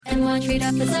M1 Trade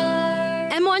Up Bazaar.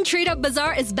 M1 Trade Up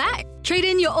Bazaar is back. Trade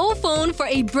in your old phone for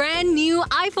a brand new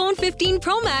iPhone 15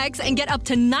 Pro Max and get up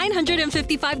to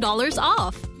 $955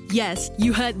 off. Yes,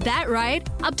 you heard that right.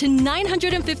 Up to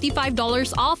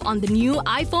 $955 off on the new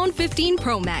iPhone 15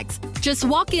 Pro Max. Just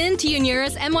walk in to your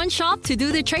nearest M1 shop to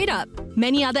do the trade-up.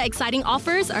 Many other exciting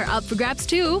offers are up for grabs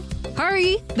too.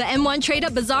 Hurry! The M1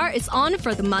 Trade-Up Bazaar is on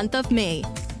for the month of May.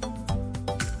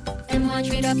 M1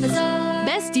 Trade-Up Bazaar.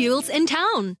 Best deals in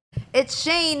town. It's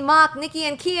Shane, Mark, Nikki,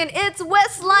 and Kian. It's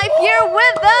Westlife here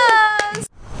with us.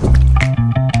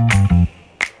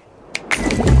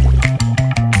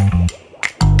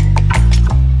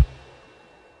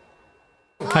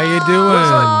 How you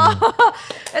doing?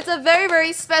 It's a very,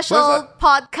 very special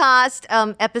podcast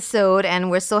episode, and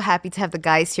we're so happy to have the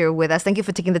guys here with us. Thank you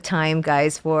for taking the time,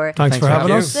 guys, for Thanks for having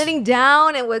us. sitting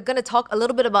down, and we're going to talk a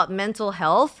little bit about mental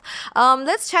health.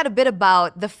 Let's chat a bit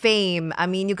about the fame. I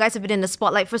mean, you guys have been in the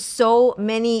spotlight for so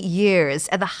many years.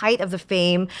 At the height of the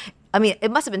fame, I mean,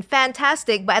 it must have been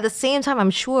fantastic, but at the same time,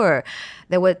 I'm sure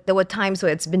there were times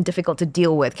where it's been difficult to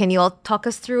deal with. Can you all talk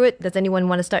us through it? Does anyone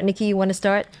want to start? Nikki, you want to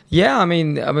start? Yeah, I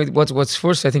mean, what's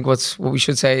first, I think what we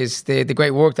should say is the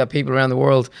great work that people around the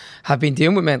world have been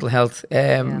doing with mental health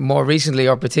more recently,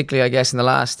 or particularly, I guess, in the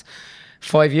last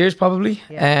 5 years, probably.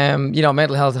 Yeah.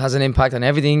 Mental health has an impact on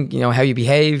everything, how you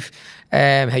behave,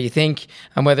 how you think,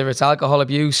 and whether it's alcohol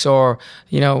abuse or,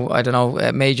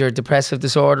 a major depressive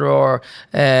disorder or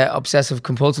obsessive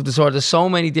compulsive disorder. There's so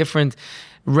many different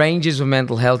ranges of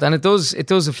mental health, and it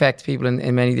does affect people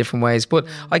in many different ways. But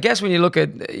I guess when you look at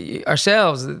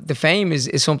ourselves, the fame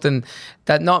is something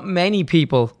that not many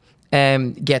people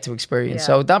get to experience.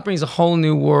 So that brings a whole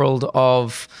new world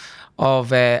of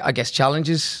I guess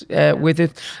challenges with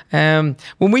it.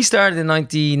 When we started in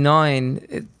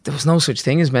 '99, there was no such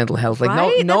thing as mental health.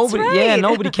 Like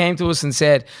nobody came to us and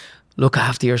said, look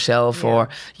after yourself, or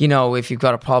if you've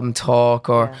got a problem, talk,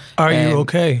 or are you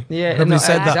okay? Yeah, nobody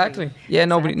said that. Exactly. Yeah,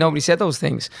 nobody said those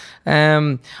things.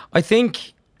 I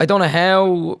think, I don't know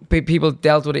how people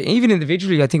dealt with it, even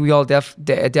individually. I think we all dealt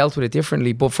with it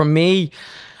differently. But for me,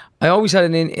 I always had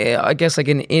an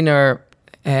inner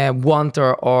want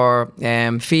or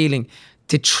feeling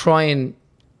to try and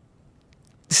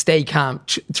stay calm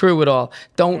through it all.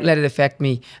 Don't let it affect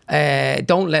me.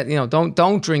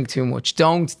 Don't drink too much.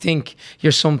 Don't think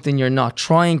you're something you're not.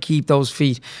 Try and keep those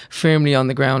feet firmly on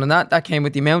the ground. And that came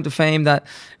with the amount of fame that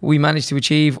we managed to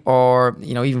achieve, or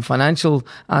even financial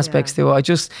aspects to it.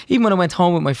 Even when I went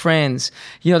home with my friends,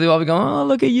 they all be going, oh,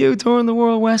 look at you touring the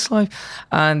world, Westlife.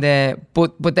 And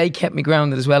but they kept me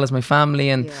grounded, as well as my family,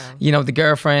 and the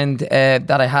girlfriend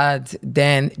that I had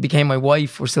then became my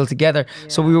wife. We're still together,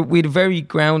 so we had a very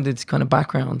grounded kind of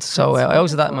background. So I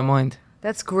always had that in my mind.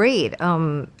 That's great.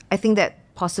 I think that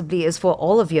possibly is for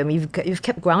all of you. I mean, you've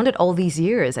kept grounded all these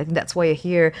years. I think that's why you're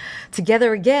here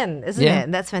together again, isn't it?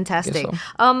 And that's fantastic.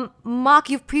 So. Mark,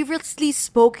 you've previously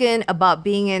spoken about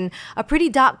being in a pretty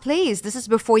dark place. This is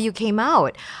before you came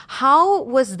out. How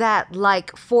was that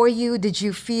like for you? Did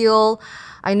you feel,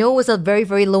 I know it was a very,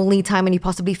 very lonely time, and you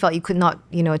possibly felt you could not,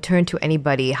 turn to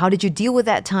anybody. How did you deal with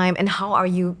that time, and how are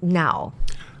you now?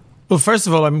 Well, first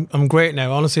of all, I'm great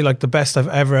now. Honestly, like the best I've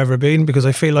ever been, because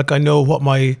I feel like I know what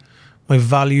my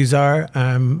values are.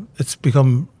 It's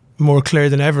become more clear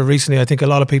than ever recently. I think a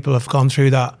lot of people have gone through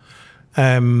that.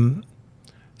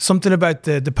 Something about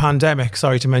the pandemic,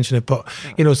 sorry to mention it, but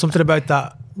something about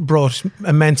that brought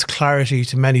immense clarity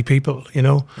to many people.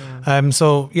 I'm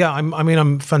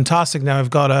fantastic now. I've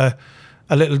got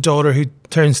a little daughter who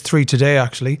turns 3 today,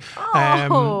 actually.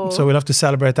 So we'll have to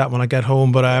celebrate that when I get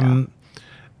home. But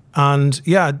and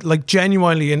like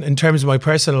genuinely in terms of my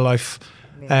personal life,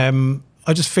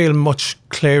 I just feel much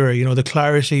clearer. The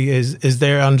clarity is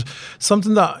there. And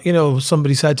something that,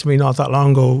 somebody said to me not that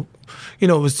long ago,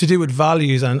 it was to do with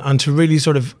values, and to really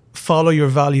sort of follow your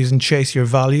values and chase your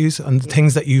values and the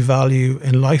things that you value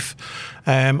in life.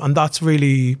 And that's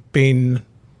really been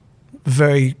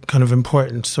very kind of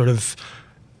important, sort of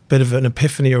bit of an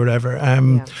epiphany or whatever.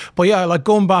 But like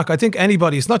going back, I think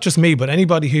anybody, it's not just me, but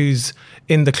anybody who's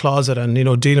in the closet and,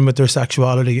 dealing with their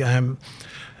sexuality,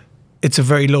 it's a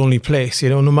very lonely place,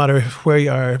 no matter where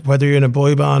you are, whether you're in a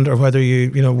boy band or whether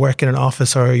you work in an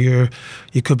office, or you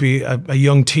could be a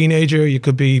young teenager, you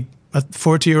could be a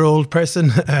 40-year-old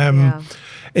person.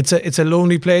 It's a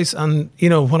lonely place. And,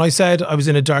 when I said I was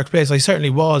in a dark place, I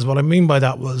certainly was. What I mean by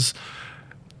that was,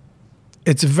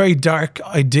 it's a very dark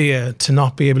idea to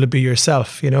not be able to be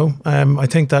yourself, I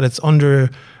think that it's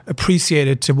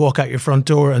underappreciated to walk out your front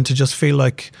door and to just feel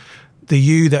like the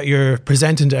you that you're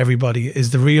presenting to everybody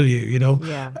is the real you, you know.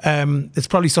 Yeah. It's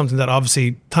probably something that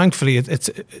obviously, thankfully,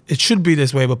 it should be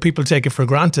this way, but people take it for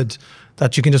granted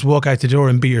that you can just walk out the door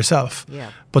and be yourself. Yeah.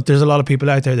 But there's a lot of people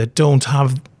out there that don't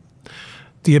have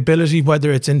the ability,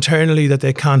 whether it's internally that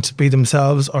they can't be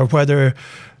themselves, or whether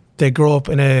they grow up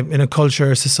in a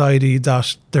culture or society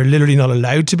that they're literally not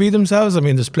allowed to be themselves. I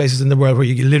mean, there's places in the world where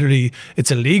it's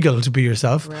illegal to be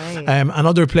yourself. Right. And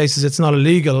other places it's not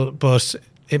illegal, but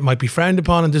it might be frowned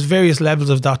upon. And there's various levels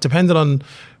of that, depending on,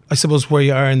 I suppose, where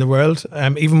you are in the world.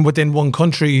 Even within one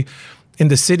country, in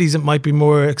the cities, it might be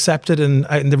more accepted, and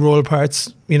out in the rural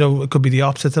parts, you know, it could be the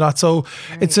opposite to that. So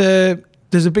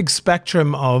there's a big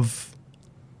spectrum of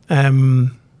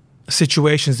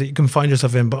situations that you can find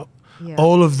yourself in, but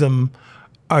all of them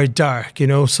are dark, you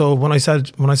know. So when I said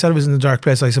it was in a dark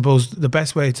place, I suppose the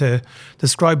best way to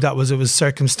describe that was it was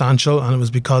circumstantial, and it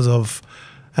was because of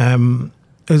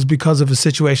a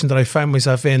situation that I found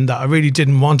myself in that I really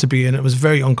didn't want to be in. It was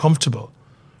very uncomfortable.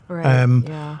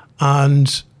 Right.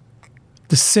 And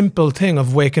the simple thing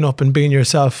of waking up and being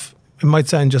yourself, it might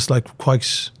sound just like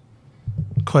quite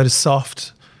a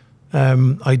soft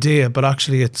idea, but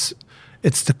actually it's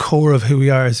the core of who we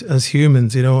are as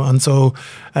humans, you know. And so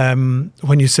when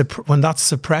that's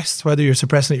suppressed, whether you're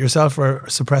suppressing it yourself or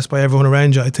suppressed by everyone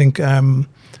around you, I think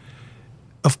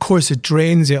of course it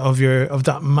drains you of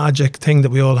that magic thing that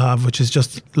we all have, which is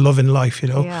just loving life, you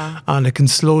know. Yeah. And it can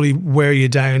slowly wear you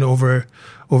down over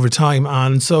time.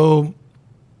 And so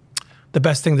the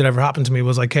best thing that ever happened to me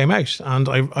was I came out, and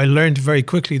I learned very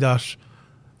quickly that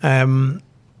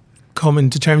coming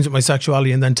to terms with my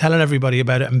sexuality and then telling everybody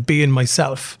about it and being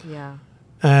myself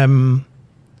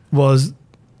was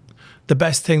the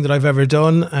best thing that I've ever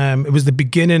done. It was the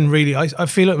beginning, really. I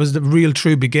feel it was the real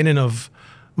true beginning of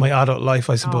my adult life,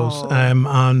 I suppose.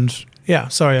 And yeah,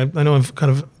 sorry, I know I've kind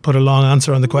of put a long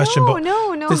answer on the question, but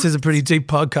no. This is a pretty deep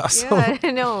podcast. Yeah,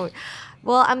 I know.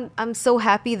 Well, I'm so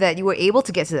happy that you were able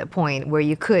to get to that point where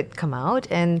you could come out,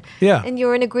 and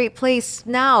you're in a great place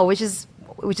now, which is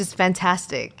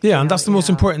fantastic. Yeah, and that's the most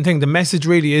important thing. The message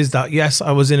really is that, yes,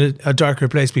 I was in a darker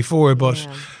place before, but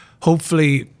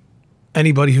hopefully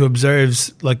anybody who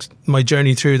observes like my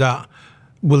journey through that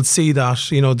will see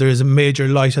that, you know, there is a major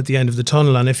light at the end of the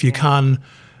tunnel. And if you can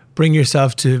bring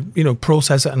yourself to, you know,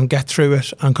 process it and get through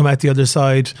it and come out the other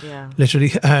side,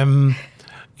 literally,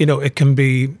 you know, it can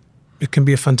be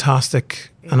a fantastic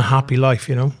and a happy life,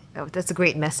 you know. Oh, that's a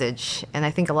great message, and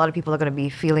I think a lot of people are going to be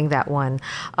feeling that one.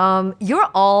 You're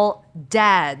all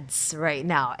dads right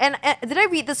now, and did I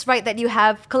read this right that you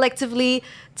have collectively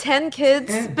 10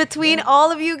 kids between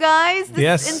all of you guys?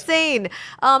 This is insane.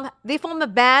 They formed a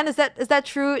band. Is that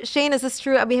true? Shane, is this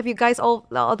true? I mean, have you guys all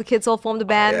the kids all formed a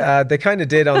band? They kind of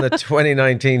did on the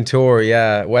 2019 tour.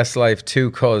 Yeah, Westlife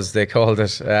 2 Cuz they called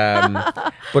it.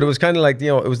 But it was kind of like, you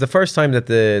know, it was the first time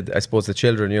that I suppose the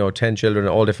children, you know, 10 children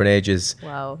at all different ages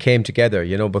came together,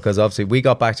 you know, because obviously we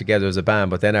got back together as a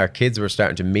band, but then our kids were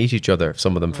starting to meet each other,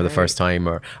 some of them for the first time,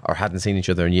 or hadn't seen each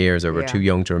other in years, or were too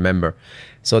young to remember.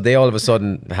 So they all of a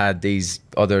sudden had these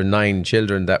other 9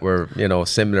 children that were, you know,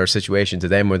 similar situation to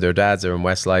them, where their dads are in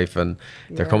Westlife, and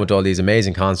they're coming to all these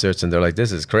amazing concerts, and they're like,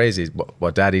 this is crazy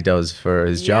what daddy does for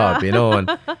his job, you know.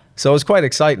 And so it was quite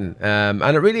exciting, and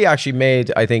it really actually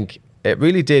made, I think it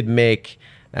really did make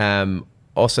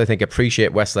us, I think,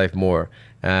 appreciate Westlife more,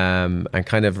 and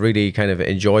kind of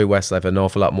enjoy Westlife an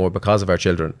awful lot more because of our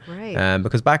children. Right.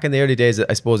 Because back in the early days,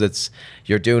 I suppose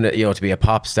you're doing it, you know, to be a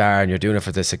pop star, and you're doing it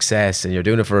for the success, and you're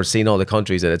doing it for seeing all the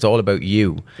countries, and it's all about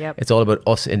you. Yep. It's all about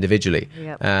us individually.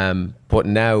 Yep. But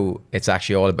now it's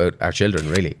actually all about our children,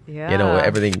 really. Yeah. You know,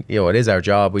 everything, you know, it is our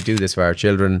job. We do this for our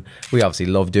children. We obviously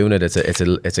love doing it.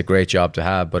 It's a great job to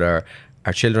have, but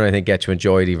our children, I think, get to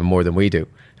enjoy it even more than we do.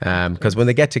 Because when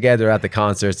they get together at the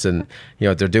concerts, and, you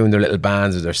know, they're doing their little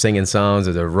bands, or they're singing songs,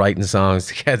 or they're writing songs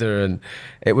together, and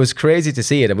it was crazy to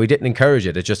see it, and we didn't encourage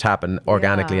it. It just happened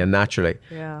organically and naturally,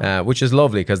 which is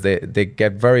lovely, because they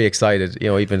get very excited, you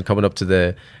know, even coming up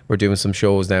to we're doing some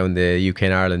shows now in the UK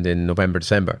and Ireland in November,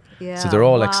 December. So they're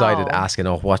all excited, asking,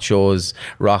 what shows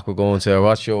Rock we're going to, or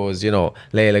what shows, you know,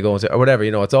 Layla going to, or whatever, you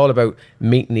know. It's all about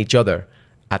meeting each other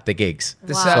at the gigs.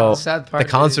 The sad part. The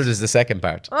concert is the second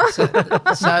part.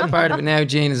 The sad part of it now,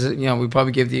 Gene, is, you know, we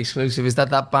probably give the exclusive, is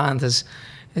that band has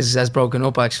broken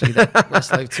up, actually. That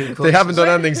Westlife 2 Cuz. They haven't done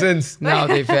anything since. No,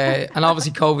 they've and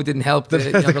obviously COVID didn't help the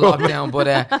lockdown,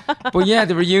 but yeah,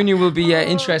 the reunion will be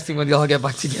interesting when they all get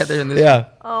back together in this. Yeah.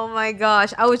 Oh my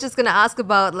gosh, I was just gonna ask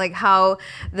about like how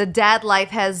the dad life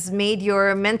has made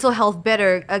your mental health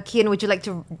better. Kian, would you like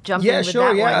to jump in with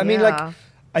that one? I mean, like,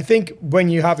 I think when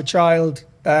you have a child,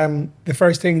 the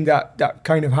first thing that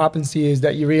kind of happens to you is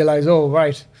that you realize, oh,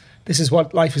 right, this is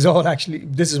what life is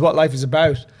this is what life is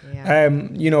about.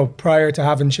 Yeah. Prior to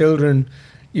having children,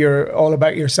 you're all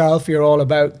about yourself. You're all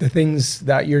about the things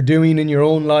that you're doing in your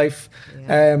own life.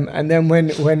 Yeah. And then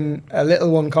when a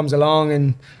little one comes along,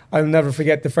 and I'll never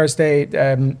forget the first day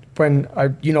when I,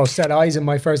 set eyes on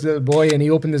my first little boy, and he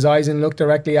opened his eyes and looked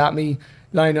directly at me,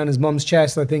 lying on his mum's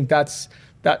chest. I think that's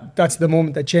the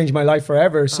moment that changed my life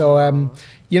forever. So, and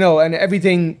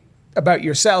everything about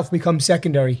yourself becomes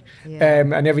secondary. Yeah.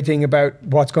 And everything about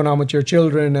what's going on with your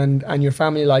children and your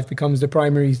family life becomes the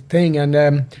primary thing. And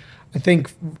I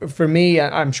think for me,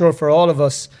 I'm sure for all of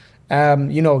us,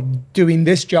 doing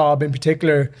this job in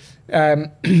particular,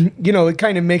 it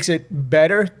kind of makes it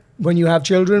better when you have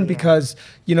children, because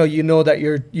you know that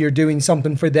you're doing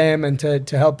something for them and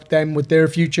to help them with their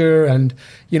future. And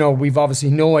we've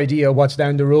obviously no idea what's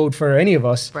down the road for any of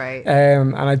us, right?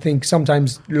 And I think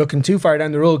sometimes looking too far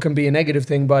down the road can be a negative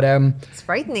thing, but it's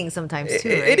frightening sometimes too,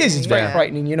 right? It is. It's very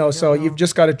frightening, so you've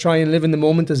just got to try and live in the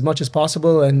moment as much as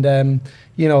possible, and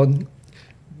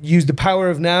use the power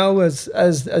of now as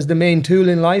the main tool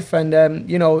in life, and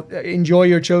enjoy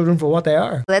your children for what they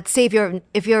are. Let's say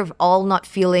if you're all not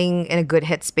feeling in a good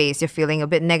headspace, you're feeling a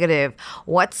bit negative,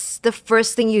 what's the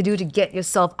first thing you do to get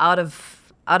yourself out of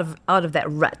that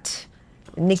rut?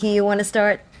 Nikki, you want to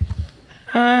start?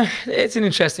 It's an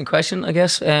interesting question, I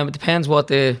guess. It depends what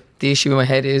the issue in my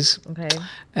head is. Okay.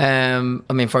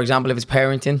 For example, if it's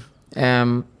parenting,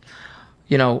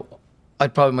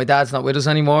 my dad's not with us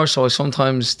anymore, so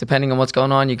sometimes, depending on what's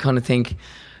going on, you kind of think,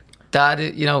 Dad,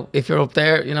 if you're up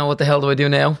there, what the hell do I do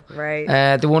now?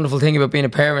 Right. The wonderful thing about being a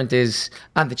parent is,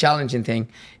 and the challenging thing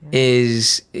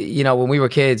is, when we were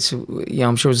kids,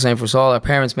 I'm sure it's the same for us all, our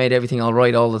parents made everything all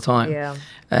right all the time. Yeah.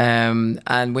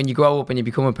 And when you grow up and you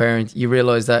become a parent, you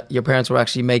realise that your parents were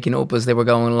actually making it up as they were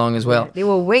going along as well. They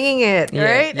were winging it,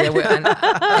 right?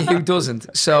 Yeah, and who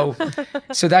doesn't? So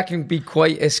that can be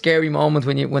quite a scary moment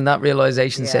when that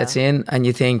realisation sets in, and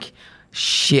you think,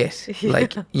 shit,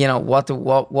 like, what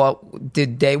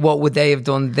would they have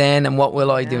done then, and what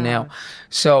will I do now?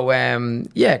 So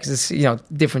because it's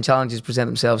different challenges present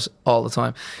themselves all the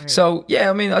time. Right. So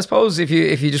I suppose if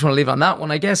you just want to leave it on that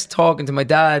one, I guess talking to my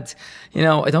dad,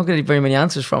 I don't get very many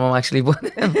answers from him actually, but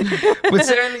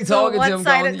certainly talking to him,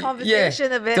 one-sided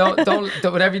conversation a bit. Don't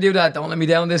whatever you do, that don't let me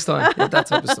down this time. That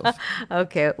type of stuff.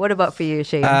 Okay, what about for you,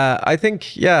 Shane? I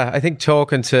think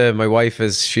talking to my wife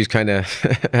is, she's kind of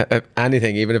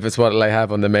anything, even if it's what I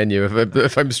have on the menu.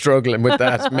 If I'm struggling with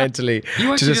that mentally,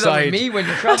 you to decide do that with me when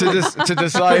you're traveling. to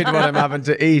decide what I'm having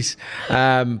to eat.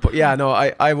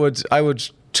 I would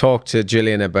talk to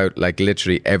Gillian about like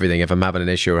literally everything. If I'm having an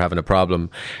issue or having a problem,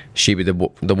 she'd be the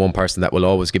one person that will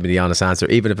always give me the honest answer,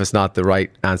 even if it's not the right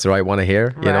answer I want to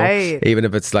hear. You know, even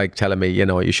if it's like telling me,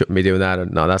 you shouldn't be doing that, or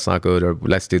no, that's not good, or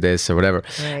let's do this or whatever.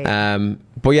 Right.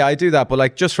 But I do that. But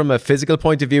like just from a physical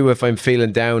point of view, if I'm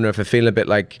feeling down or if I feel a bit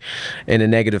like in a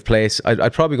negative place,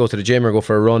 I'd probably go to the gym or go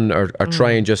for a run or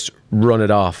try and just run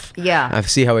it off. Yeah. And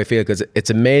see how I feel, because it's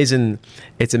amazing.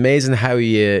 It's amazing how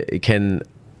you can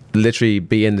literally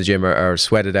be in the gym or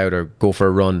sweat it out or go for a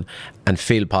run and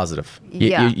feel positive.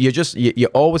 You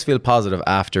always feel positive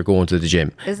after going to the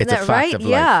gym. Isn't it's that a fact right? of life.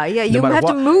 Yeah. You have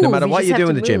to move. No matter what you do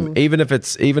in the gym, even if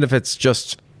it's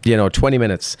just 20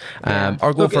 minutes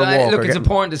or go for a walk. Look, it's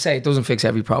important to say it doesn't fix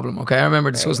every problem, okay? I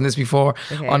remember discussing this before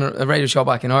on a radio show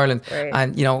back in Ireland,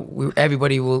 and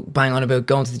everybody will bang on about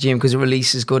going to the gym because it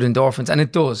releases good endorphins, and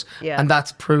it does, and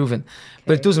that's proven,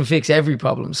 but it doesn't fix every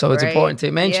problem, so it's important to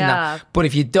mention that. But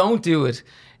if you don't do it,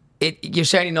 you're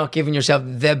certainly not giving yourself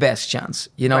the best chance,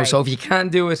 so if you can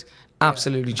do it,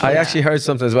 absolutely true. I actually heard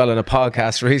something as well on a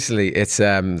podcast recently. It's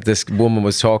this woman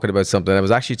was talking about something. It was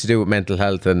actually to do with mental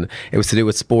health, and it was to do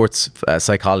with sports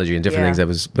psychology and different things.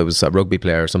 It was a rugby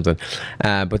player or something.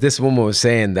 But this woman was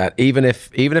saying that even if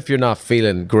you're not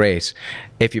feeling great,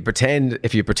 if you pretend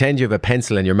you have a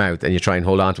pencil in your mouth and you try and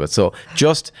hold on to it. So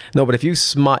but if you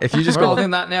smile, if you just we're all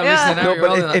doing that now.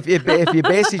 Listen, if you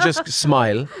basically just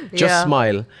smile,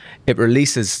 smile, it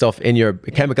releases stuff in your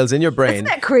chemicals in your brain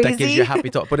that gives you happy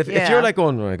thought. But if you're like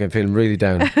going, I'm feeling really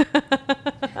down,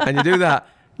 and you do that,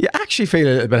 you actually feel a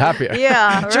little bit happier.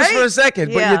 Yeah, just for a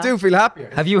second, but you do feel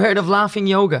happier. Have you heard of laughing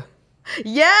yoga?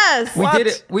 Yes. We did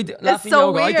it. We did laughing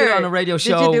so yoga. I did it on a radio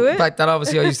show. Did you do it? That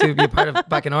obviously I used to be a part of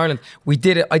back in Ireland. We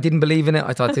did it. I didn't believe in it.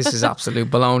 I thought this is absolute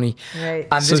baloney. Right.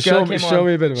 And So this girl show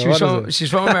me a bit of it. She's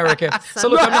from America. So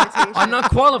look, I'm not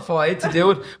qualified to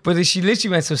do it, but she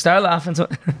literally went, so start laughing. So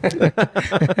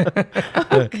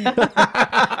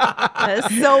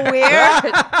That's so weird.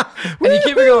 and you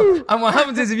keep it going. And what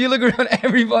happens is if you look around,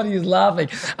 everybody is laughing.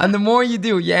 And the more you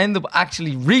do, you end up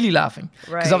actually really laughing.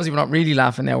 Because Right. obviously we're not really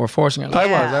laughing now, we're forcing our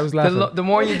laughter. I was laughing. The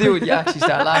more you do it, you actually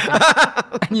start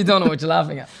laughing. And you don't know what you're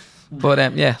laughing at.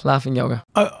 But yeah, laughing yoga.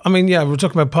 I mean, yeah, we're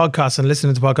talking about podcasts and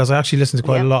listening to podcasts. I actually listen to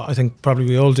quite a lot. I think probably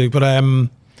we all do. But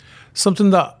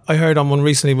something that I heard on one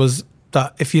recently was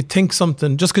that if you think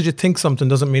something, just because you think something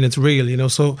doesn't mean it's real, you know.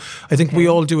 So I think we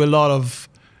all do a lot of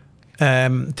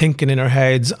thinking in our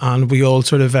heads, and we all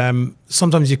sort of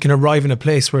sometimes you can arrive in a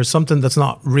place where something that's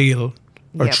not real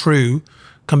or true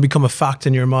can become a fact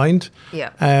in your mind.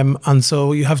 Yeah. And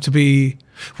so you have to be,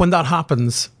 when that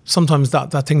happens, sometimes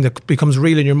that thing that becomes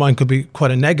real in your mind could be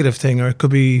quite a negative thing, or it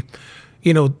could be,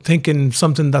 you know, thinking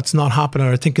something that's not happening,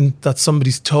 or thinking that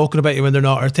somebody's talking about you when they're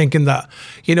not, or thinking that,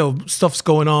 you know, stuff's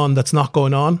going on that's not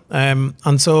going on.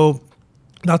 And so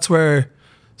that's where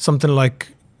something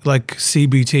like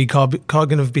CBT,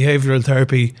 cognitive behavioral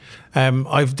therapy,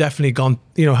 I've definitely gone,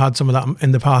 you know, had some of that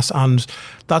in the past, and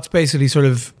that's basically sort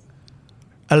of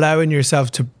allowing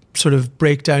yourself to sort of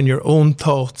break down your own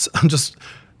thoughts and just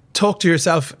talk to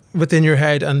yourself within your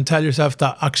head and tell yourself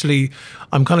that actually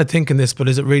I'm kind of thinking this, but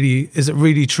is it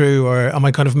really true, or am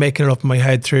I kind of making it up in my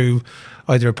head through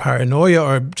either paranoia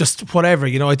or just whatever,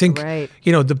 you know? I think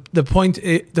you know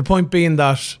the point being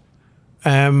that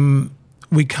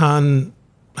we can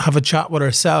have a chat with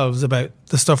ourselves about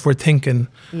the stuff we're thinking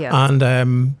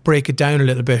and break it down a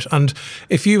little bit. And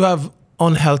if you have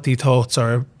unhealthy thoughts,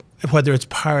 or whether it's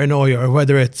paranoia or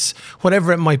whether it's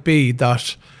whatever it might be,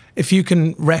 that if you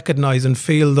can recognize and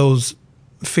feel those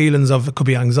feelings of, it could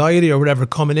be anxiety or whatever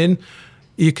coming in,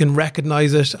 you can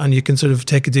recognize it and you can sort of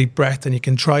take a deep breath and you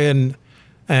can try and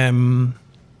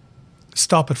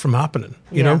stop it from happening,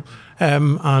 you know?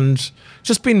 And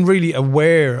just being really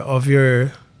aware of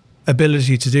your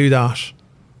ability to do that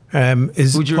is quite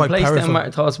powerful. Would you replace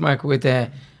them thoughts, Mark,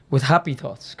 with happy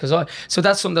thoughts? So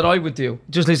that's something that I would do.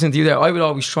 Just listening to you there, I would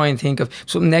always try and think of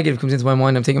something negative comes into my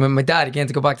mind. I'm thinking about my dad again,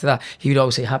 to go back to that. He would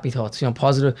always say happy thoughts, you know,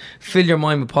 positive. Fill your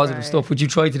mind with positive stuff. Would you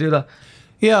try to do that?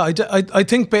 Yeah, I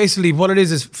think basically what it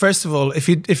is first of all, if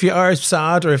you are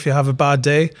sad or if you have a bad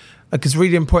day, like, it's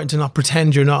really important to not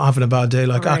pretend you're not having a bad day.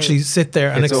 Like, actually sit there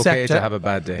and accept it. It's okay to have a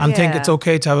bad day. And think it's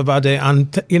okay to have a bad day.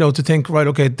 And, you know, to think, right,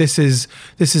 okay, this is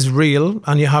real.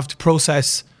 And you have to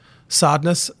process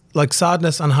sadness. Like,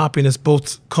 sadness and happiness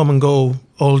both come and go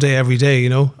all day, every day, you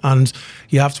know. And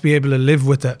you have to be able to live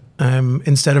with it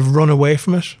instead of run away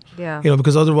from it. Yeah. You know,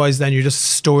 because otherwise then you're just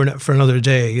storing it for another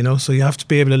day, you know. So you have to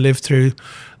be able to live through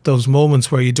those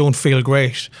moments where you don't feel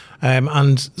great.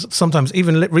 And sometimes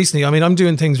even recently, I mean, I'm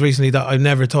doing things recently that I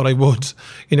never thought I would.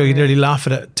 You know, you nearly laugh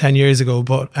at it 10 years ago.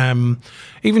 But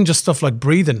even just stuff like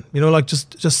breathing, you know, like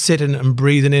just sitting and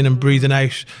breathing in and breathing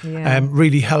out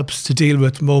really helps to deal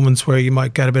with moments where you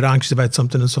might get a bit anxious about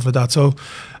something and stuff like that. So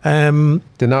the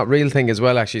not real thing as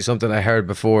well, actually, something I heard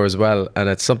before as well. And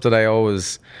it's something I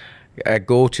always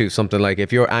go to, something like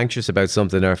if you're anxious about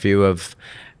something, or if you have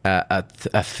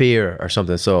a fear or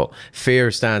something. So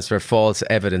fear stands for false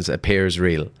evidence appears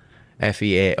real.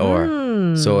 FEAR.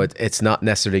 So it's not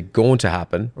necessarily going to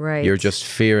happen. Right. You're just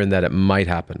fearing that it might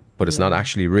happen, but it's not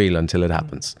actually real until it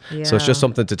happens. So it's just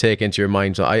something to take into your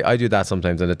mind. So I do that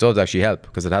sometimes, and it does actually help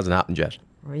because it hasn't happened yet.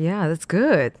 Yeah, that's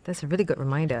good. That's a really good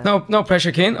reminder. No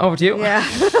pressure, Kane. Over to you. Yeah.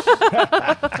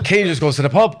 Kane just goes to the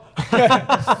pub.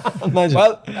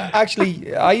 Well,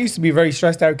 actually, I used to be a very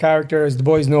stressed out character, as the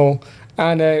boys know.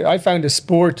 And I found a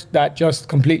sport that just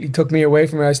completely took me away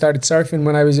from it. I started surfing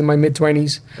when I was in my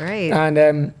mid-20s. Right.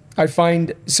 And I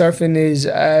find surfing is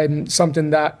something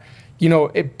that, you know,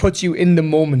 it puts you in the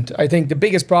moment. I think the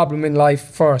biggest problem in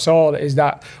life for us all is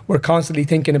that we're constantly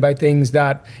thinking about things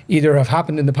that either have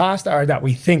happened in the past or that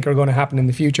we think are going to happen in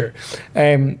the future.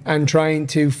 And trying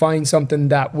to find something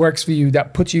that works for you,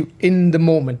 that puts you in the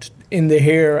moment, in the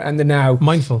here and the now.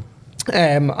 mindful.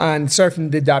 And surfing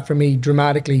did that for me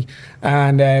dramatically.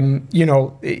 And, you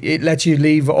know, it lets you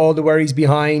leave all the worries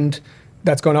behind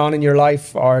that's going on in your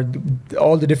life, or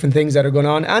all the different things that are going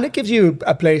on. And it gives you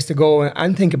a place to go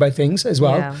and think about things as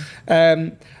well. Yeah.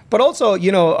 But also,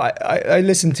 you know, I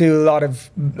listen to a lot of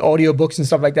audiobooks and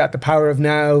stuff like that, The Power of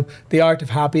Now, The Art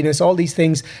of Happiness, all these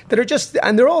things that are just,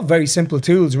 and they're all very simple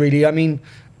tools, really. I mean,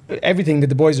 everything that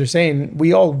the boys are saying,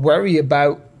 we all worry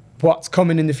about what's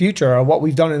coming in the future or what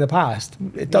we've done in the past.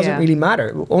 It doesn't really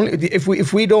matter. Only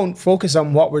if we don't focus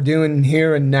on what we're doing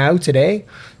here and now today,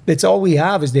 it's all we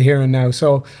have is the here and now.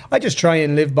 So I just try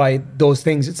and live by those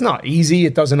things. It's not easy.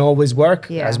 It doesn't always work,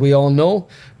 as we all know.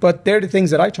 But they're the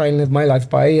things that I try and live my life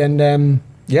by. And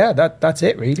that's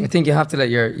it, really. I think you have to let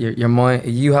your mind,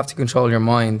 you have to control your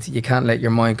mind. You can't let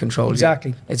your mind control you.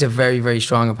 Exactly. It's a very, very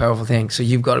strong and powerful thing. So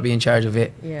you've got to be in charge of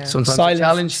it. Yeah.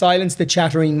 Sometimes silence the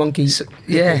chattering monkeys.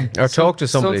 Or talk to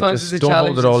somebody. Sometimes Just don't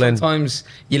hold it all in. Sometimes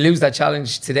you lose that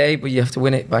challenge today, but you have to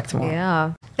win it back tomorrow.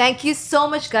 Yeah. Thank you so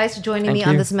much, guys, for joining me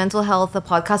on this mental health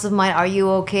podcast of mine. Are You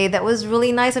Okay? That was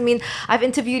really nice. I mean, I've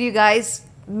interviewed you guys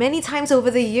many times over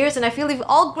the years, and I feel we've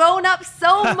all grown up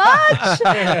so much.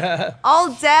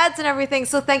 All dads and everything.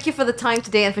 So thank you for the time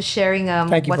today and for sharing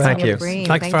what's on your brain.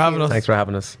 Thanks for having us. Thanks for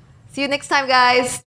having us. See you next time, guys.